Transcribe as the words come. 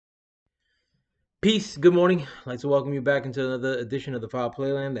Peace. Good morning. I'd like to welcome you back into another edition of the Foul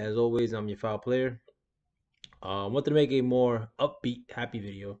Playland. As always, I'm your Foul Player. I wanted to make a more upbeat, happy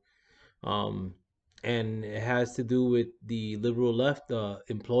video. Um, and it has to do with the liberal left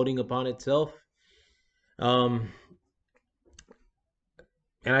imploding upon itself. Um,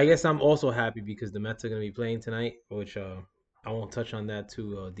 and I guess I'm also happy because the Mets are going to be playing tonight, which I won't touch on that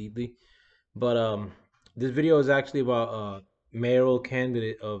too deeply. But this video is actually about mayoral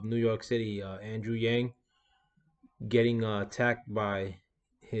candidate of New York City, Andrew Yang, getting attacked by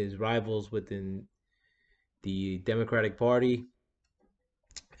his rivals within the Democratic Party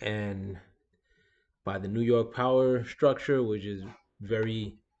and by the New York power structure, which is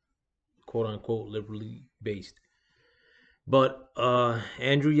very quote unquote liberally based. But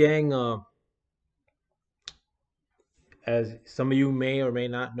Andrew Yang, as some of you may or may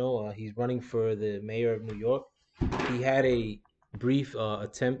not know, he's running for the mayor of New York. He had a brief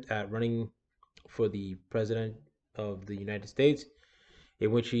attempt at running for the president of the United States,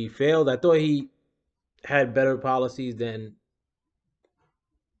 in which he failed. I thought he had better policies than,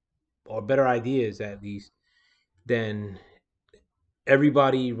 or better ideas at least, than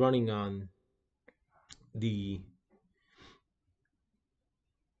everybody running on the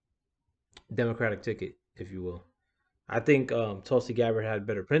Democratic ticket, if you will. I think Tulsi Gabbard had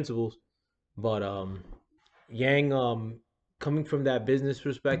better principles, but Yang, coming from that business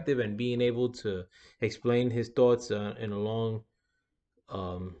perspective and being able to explain his thoughts in a long,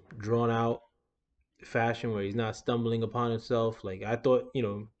 drawn out fashion where he's not stumbling upon himself. Like I thought,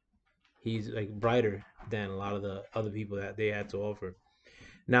 he's like brighter than a lot of the other people that they had to offer.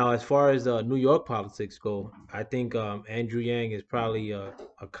 Now, as far as New York politics go, I think Andrew Yang is probably a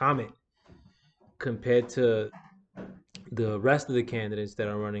comet compared to the rest of the candidates that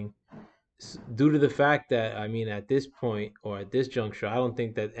are running, due to the fact that, I mean, at this point or at this juncture, I don't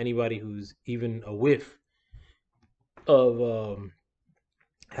think that anybody who's even a whiff of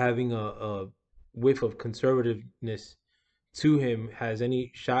having a whiff of conservativeness to him has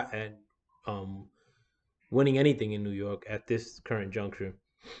any shot at um, winning anything in New York at this current juncture.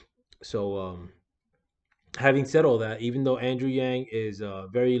 So, having said all that, even though Andrew Yang is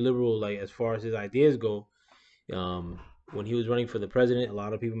very liberal, like as far as his ideas go, Um, when he was running for the president, a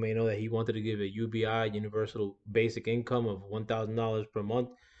lot of people may know that he wanted to give a UBI, universal basic income of $1,000 per month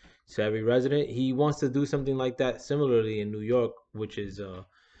to every resident. He wants to do something like that similarly in New York, which is a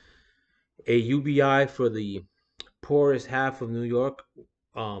UBI for the poorest half of New York,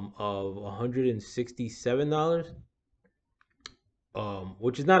 of $167,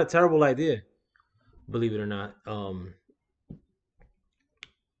 which is not a terrible idea, believe it or not.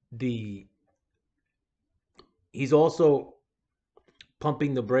 The He's also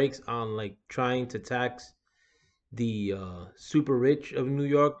pumping the brakes on like trying to tax the super rich of New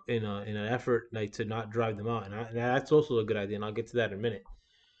York in an effort like to not drive them out, and that's also a good idea, and I'll get to that in a minute.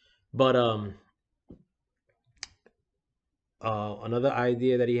 But another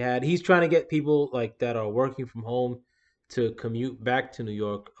idea that he had, he's trying to get people like that are working from home to commute back to New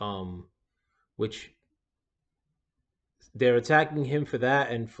York, which they're attacking him for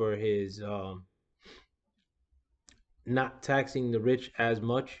that and for his not taxing the rich as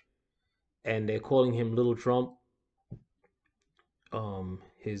much, and they're calling him Little Trump,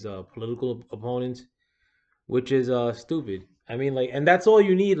 his political opponents, which is stupid. I mean, like, and that's all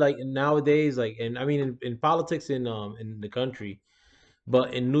you need, like nowadays, like, and I mean, in politics in the country,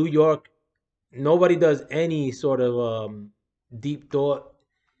 but in New York, nobody does any sort of deep thought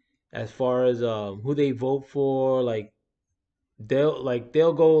as far as who they vote for. Like,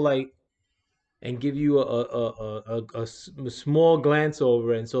 they'll go like and give you a small glance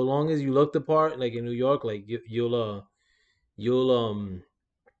over, and so long as you look the part, like in New York, like you'll you'll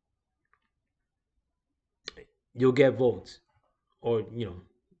get votes, or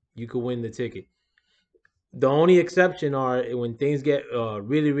you could win the ticket. The only exception are when things get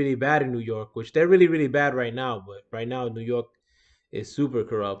really, really bad in New York, which they're really, really bad right now. But right now, New York is super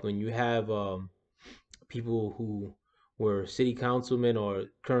corrupt. When you have people who were city councilmen or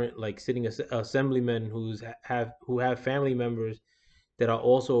current like sitting assemblymen who have family members that are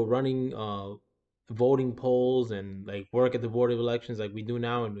also running voting polls and like work at the board of elections, like we do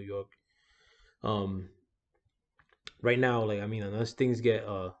now in New York. Um, right now, like I mean, unless things get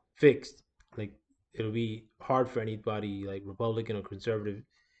fixed, like it'll be hard for anybody like Republican or conservative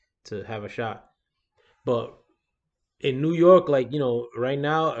to have a shot. But in New York, like right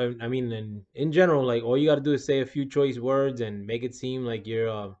now, I mean, in general, like all you got to do is say a few choice words and make it seem like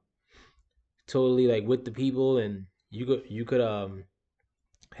you're totally like with the people, and you could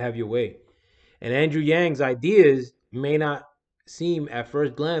have your way. And Andrew Yang's ideas may not seem at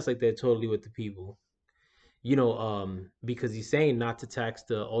first glance like they're totally with the people. Because he's saying not to tax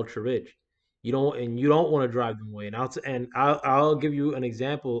the ultra rich. You don't want to drive them away. And I'll give you an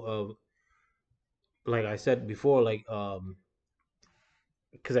example of, like I said before, like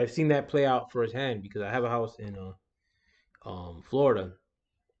because I've seen that play out firsthand because I have a house in Florida,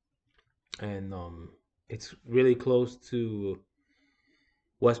 and it's really close to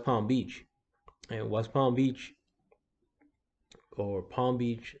West Palm Beach. And West Palm Beach or Palm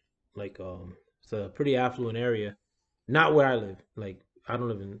Beach, like it's a pretty affluent area. Not where I live. Like I don't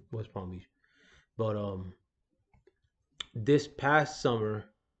live in West Palm Beach, but this past summer,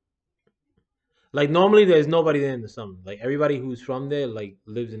 like normally there's nobody there in the summer. Like everybody who's from there like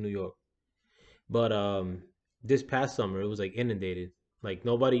lives in New York. But this past summer it was like inundated. Like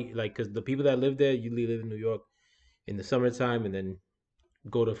nobody like cuz the people that live there usually live in New York in the summertime and then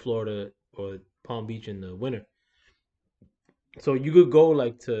go to Florida or Palm Beach in the winter. So you could go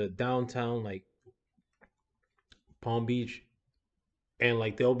like to downtown like Palm Beach and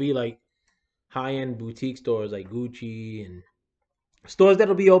like there'll be like high-end boutique stores like Gucci and stores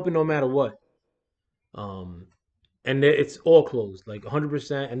that'll be open no matter what. Um and it's all closed, like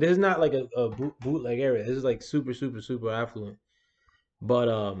 100%. And this is not like a bootleg area. This is like super, super, super affluent.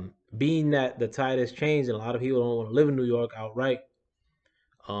 But being that the tide has changed and a lot of people don't want to live in New York outright,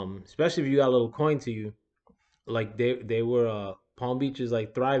 especially if you got a little coin to you, like they were Palm Beach is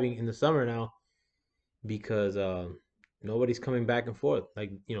like thriving in the summer now because nobody's coming back and forth.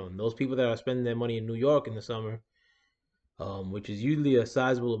 Like those people that are spending their money in New York in the summer, which is usually a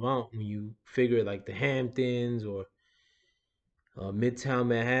sizable amount when you figure like the Hamptons or Midtown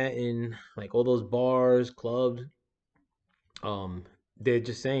Manhattan, like all those bars, clubs. Um, they're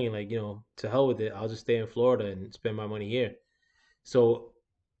just saying like, to hell with it. I'll just stay in Florida and spend my money here. So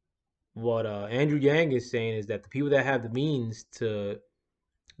what Andrew Yang is saying is that the people that have the means to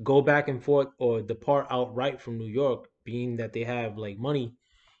go back and forth or depart outright from New York, being that they have like money,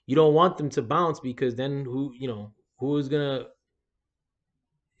 you don't want them to bounce because then who is gonna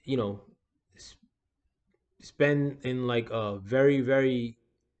you know s- spend in like a very very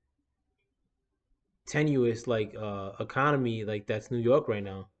tenuous like economy like that's New York right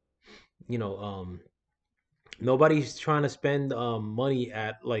now. You know, nobody's trying to spend money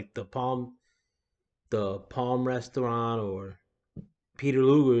at like the Palm restaurant or Peter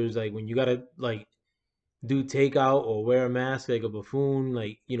Luger's like when you gotta like do takeout or wear a mask like a buffoon.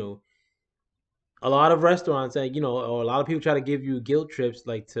 Like a lot of restaurants like or a lot of people try to give you guilt trips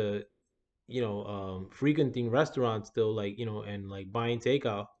like to frequenting restaurants still like and like buying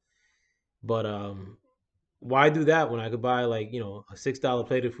takeout. But why do that when I could buy like a $6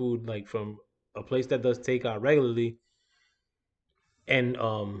 plate of food like from a place that does takeout regularly and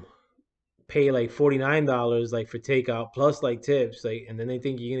pay like $49 like for takeout plus like tips like and then they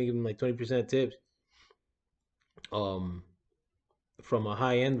think you're gonna give them like 20% tips um from a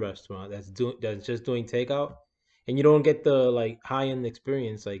high end restaurant that's just doing takeout and you don't get the like high end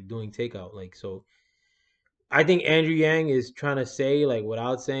experience like doing takeout. Like so I think Andrew Yang is trying to say like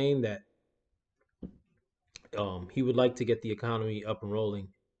without saying that he would like to get the economy up and rolling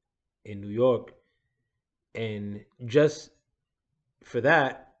in New York. And just for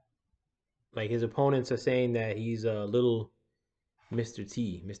that, like his opponents are saying that he's a little Mr.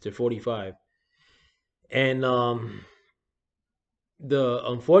 T, Mr. 45. And the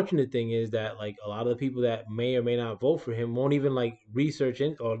unfortunate thing is that like a lot of the people that may or may not vote for him won't even like research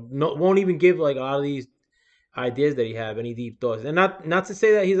in or no, won't even give like a lot of these ideas that he have any deep thoughts. And not to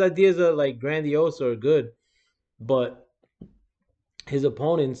say that his ideas are like grandiose or good, but his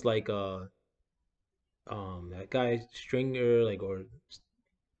opponents like that guy Stringer like or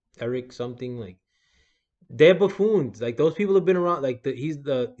Eric something like they're buffoons. Like those people have been around. Like he's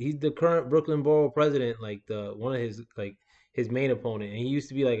the current Brooklyn Borough president. Like the one of his main opponent, and he used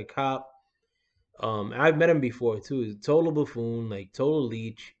to be like a cop. I've met him before too. He's a total buffoon, like total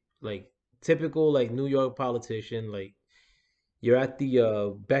leech, like typical like New York politician. Like you're at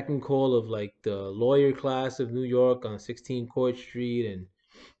the beck and call of like the lawyer class of New York on 16 Court Street,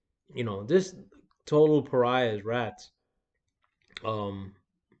 and this total pariahs, rats. Um,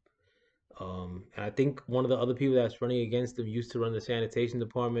 and I think one of the other people that's running against him used to run the sanitation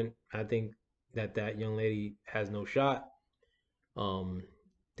department. I think that young lady has no shot. I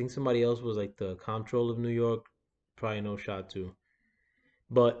think somebody else was like the comptroller of New York, probably no shot too.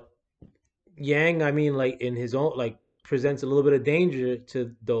 But Yang, I mean, like in his own like presents a little bit of danger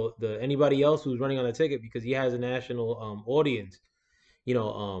to the anybody else who's running on the ticket because he has a national audience. You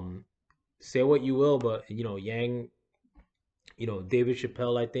know, say what you will, but Yang, David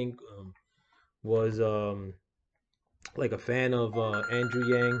Chappelle, I think was like a fan of Andrew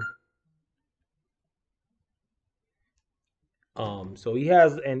Yang. So he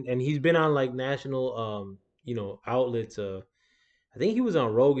has, and he's been on like national outlets. I think he was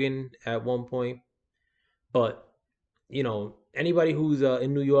on Rogan at one point. But anybody who's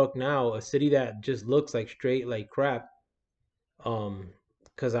in New York now, a city that just looks like straight like crap. Um,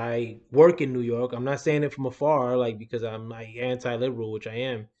 because I work in New York. I'm not saying it from afar, like because I'm like anti-liberal, which I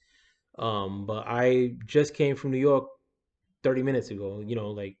am. But I just came from New York 30 minutes ago.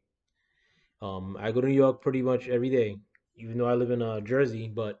 I go to New York pretty much every day, even though I live in Jersey.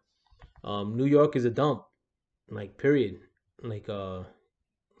 But New York is a dump, like period. Like uh,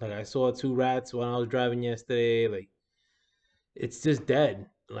 like I saw two rats when I was driving yesterday. Like it's just dead.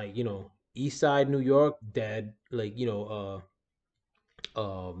 Like East Side New York dead. Like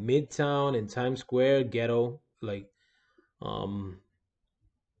Midtown and Times Square ghetto. Like um,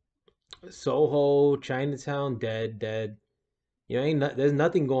 Soho, Chinatown dead, dead. There's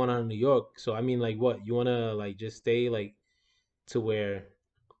nothing going on in New York. So I mean, like, what you wanna like just stay like to where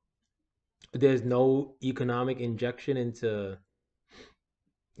there's no economic injection into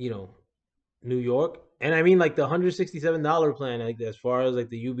you know New York. And I mean like the $167 plan, like as far as like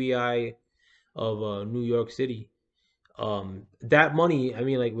the UBI of New York City. That money, I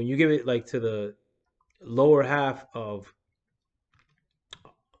mean like when you give it like to the lower half of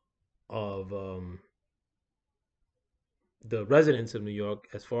the residents of New York,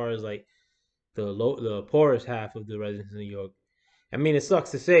 as far as like the poorest half of the residents of New York. I mean, it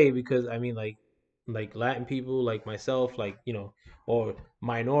sucks to say because I mean, like Latin people, like myself, like or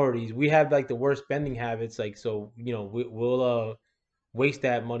minorities, we have like the worst spending habits. Like, so we'll waste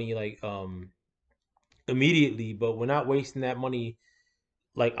that money like immediately, but we're not wasting that money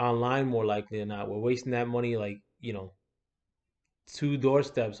like online. More likely than not, we're wasting that money like two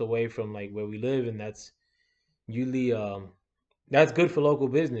doorsteps away from like where we live, and that's usually that's good for local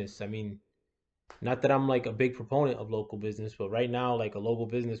business. I mean, not that I'm like a big proponent of local business, but right now, like a local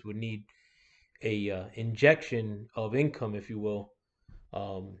business would need a injection of income, if you will,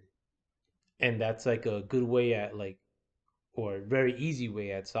 um, and that's like a good way at like, or a very easy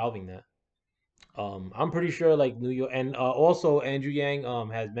way at solving that. I'm pretty sure like New York, and also Andrew Yang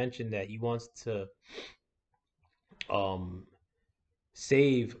has mentioned that he wants to um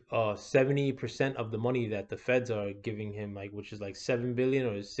save 70% of the money that the feds are giving him, like which is like 7 billion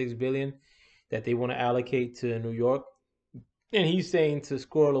or 6 billion that they want to allocate to New York. And he's saying to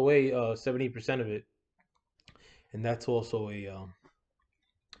squirrel away 70% of it, and that's also a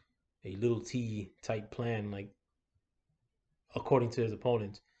little T type plan, like according to his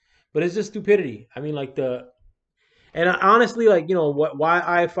opponents. But it's just stupidity. I mean, like and honestly, like what, why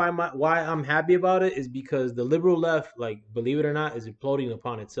I'm happy about it is because the liberal left, like believe it or not, is imploding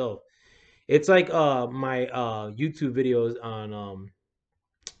upon itself. It's like my YouTube videos on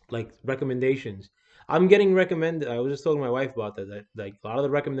like recommendations. I'm getting recommended. I was just talking to my wife about that like a lot of the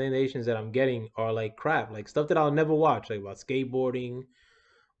recommendations that I'm getting are like crap, like stuff that I'll never watch, like about skateboarding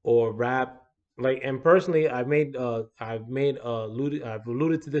or rap. Like, and personally, I've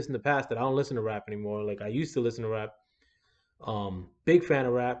alluded to this in the past that I don't listen to rap anymore. Like I used to listen to rap. Big fan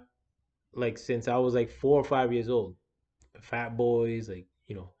of rap. Like since I was like 4 or 5 years old. Fat Boys, like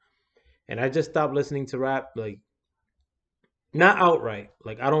and I just stopped listening to rap. Like not outright.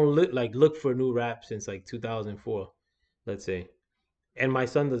 Like I don't look for new rap since like 2004, let's say. And my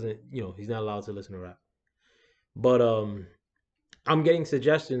son doesn't. He's not allowed to listen to rap. But I'm getting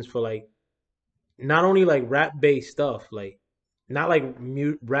suggestions for like not only like rap based stuff, like not like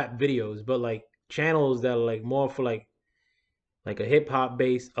mute rap videos, but like channels that are like more for like a hip hop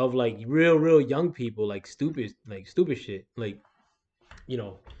base of like real young people, like stupid shit, you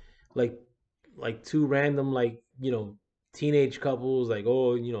know like two random like teenage couples, like,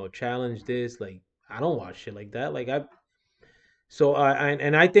 oh, challenge this. Like I don't watch shit like that. Like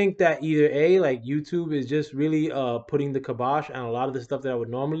I think that either a like YouTube is just really putting the kibosh on a lot of the stuff that I would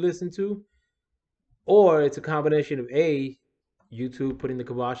normally listen to, or it's a combination of a YouTube putting the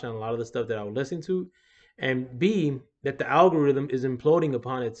kibosh on a lot of the stuff that I would listen to, and b that the algorithm is imploding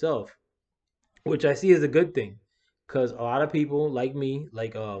upon itself, which I see as a good thing, because a lot of people like me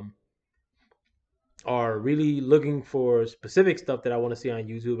are really looking for specific stuff that I want to see on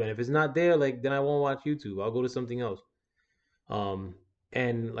YouTube, and if it's not there, like then I won't watch YouTube. I'll go to something else. Um,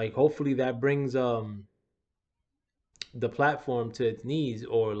 and like hopefully that brings the platform to its knees,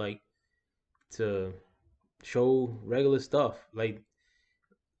 or like to show regular stuff. Like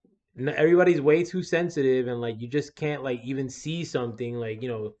everybody's way too sensitive, and like you just can't like even see something, like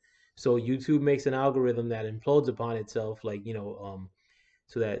so YouTube makes an algorithm that implodes upon itself, like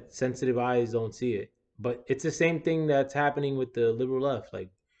so that sensitive eyes don't see it. But it's the same thing that's happening with the liberal left. Like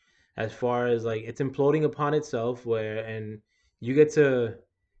as far as like it's imploding upon itself, where and you get to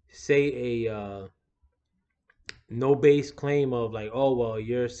say a no base claim of like, oh well,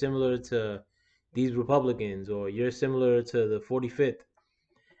 you're similar to these Republicans or you're similar to the 45th,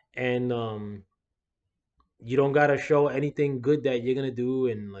 and you don't gotta show anything good that you're gonna do,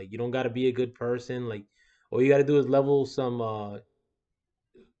 and like you don't gotta be a good person. Like all you gotta do is level some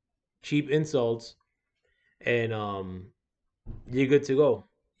cheap insults, and you're good to go.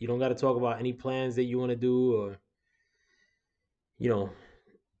 You don't gotta talk about any plans that you want to do, or you know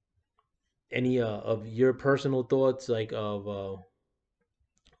any of your personal thoughts, like of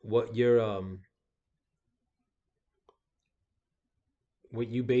what your what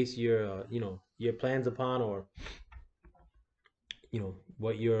you base your your plans upon, or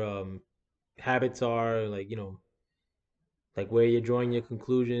what your habits are, like like where you're drawing your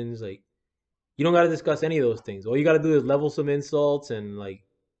conclusions. Like you don't got to discuss any of those things. All you got to do is level some insults, and like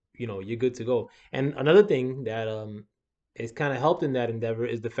you're good to go. And another thing that is kind of helped in that endeavor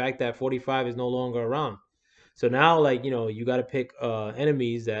is the fact that 45 is no longer around. So now, like you got to pick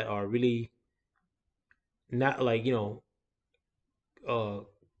enemies that are really not like uh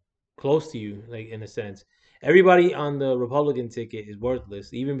close to you, like in a sense. Everybody on the Republican ticket is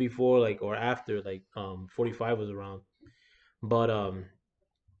worthless, even before like or after like 45 was around. But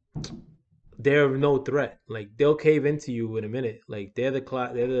they're no threat. Like they'll cave into you in a minute. Like they're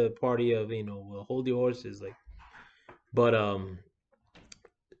the party of well, hold your horses. Like, but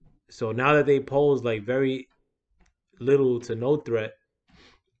so now that they pose like very little to no threat,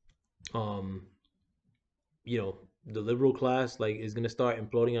 um, the liberal class like is gonna start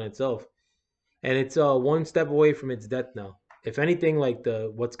imploding on itself, and it's one step away from its death now. If anything, like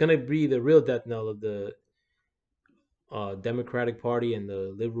the what's gonna be the real death knell of the Democratic Party and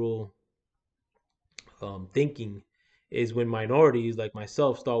the liberal thinking is when minorities like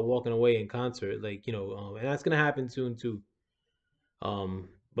myself start walking away in concert, like and that's gonna happen soon too.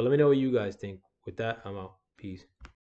 But let me know what you guys think. With that, I'm out. Peace.